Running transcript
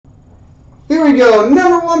Here we go.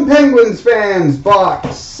 Number 1 Penguins fans, box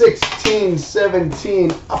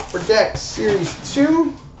 1617 Upper Deck Series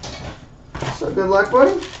 2. So good luck,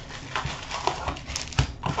 buddy.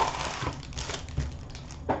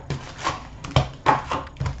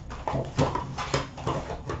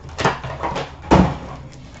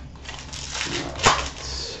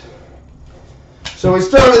 So we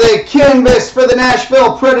start with a canvas for the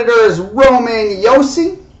Nashville Predators, Roman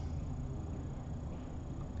Josi.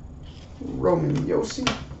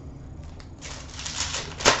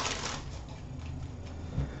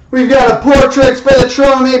 We've got a portrait for the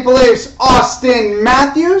Toronto Maple Leafs, Austin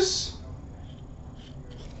Matthews.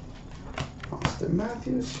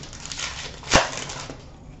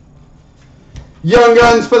 Young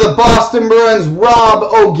Guns for the Boston Bruins, Rob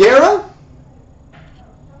O'Gara.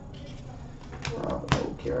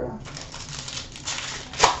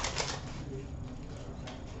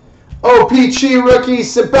 OPG rookie,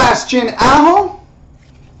 Sebastian Aho.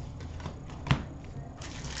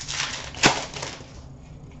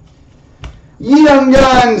 Young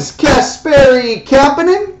Guns, Kasperi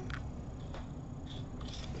Kapanen.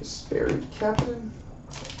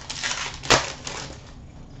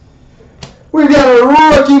 We've got a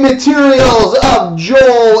rookie materials of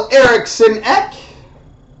Joel Eriksson-Ek.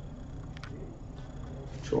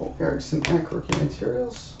 Rookie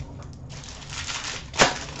materials.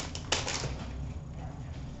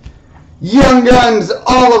 Young Guns,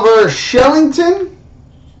 Oliver Shellington.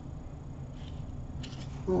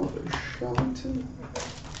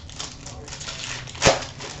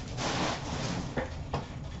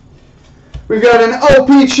 We've got an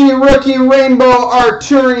OPG rookie rainbow,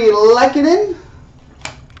 Arturi Lehkonen.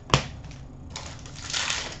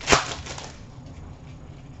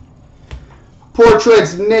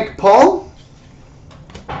 Portraits, Nick Paul.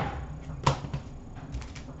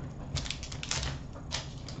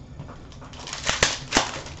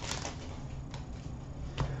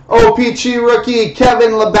 OPG rookie,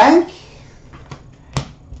 Kevin Labanc.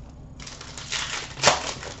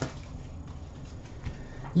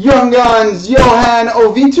 Young Guns, Johan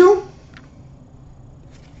Ovitu.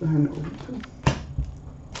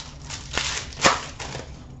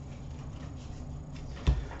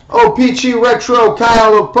 OPG Retro,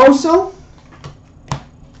 Kyle Oposo.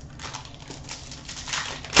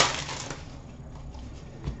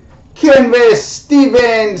 Canvas,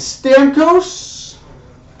 Steven Stamkos.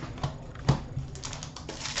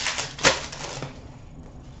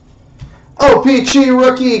 OPG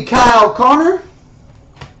rookie, Kyle Connor.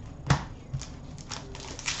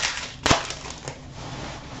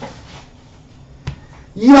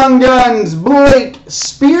 Young Guns, Blake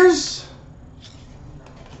Spears.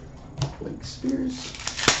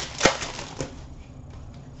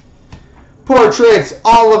 Portraits,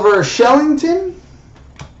 Oliver Shellington.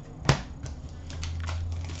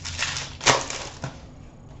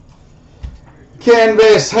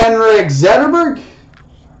 Canvas, Henrik Zetterberg.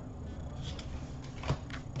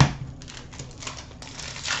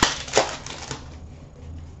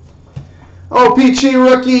 OPG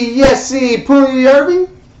rookie, Jesse Puljujärvi.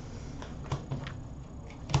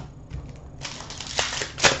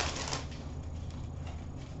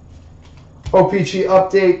 OPG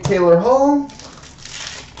update, Taylor Hall.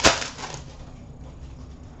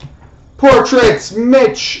 Portraits,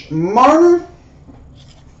 Mitch Marner.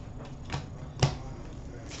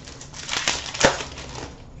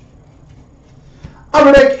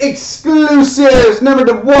 Upper Deck exclusives, number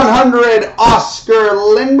to 100, Oscar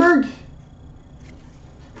Lindberg.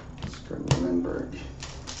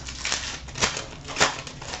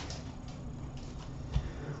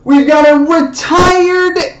 We've got a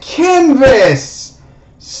retired canvas,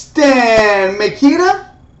 Stan Mikita.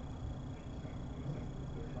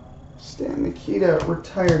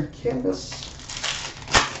 Retired canvas.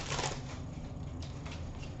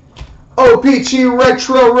 OPG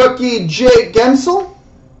retro rookie, Jake Gensel.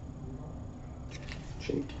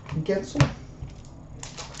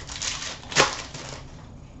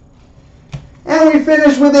 And we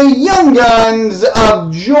finish with a Young Guns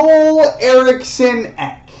of Joel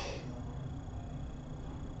Eriksson-Ek.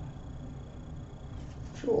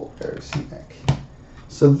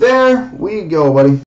 So there we go, buddy.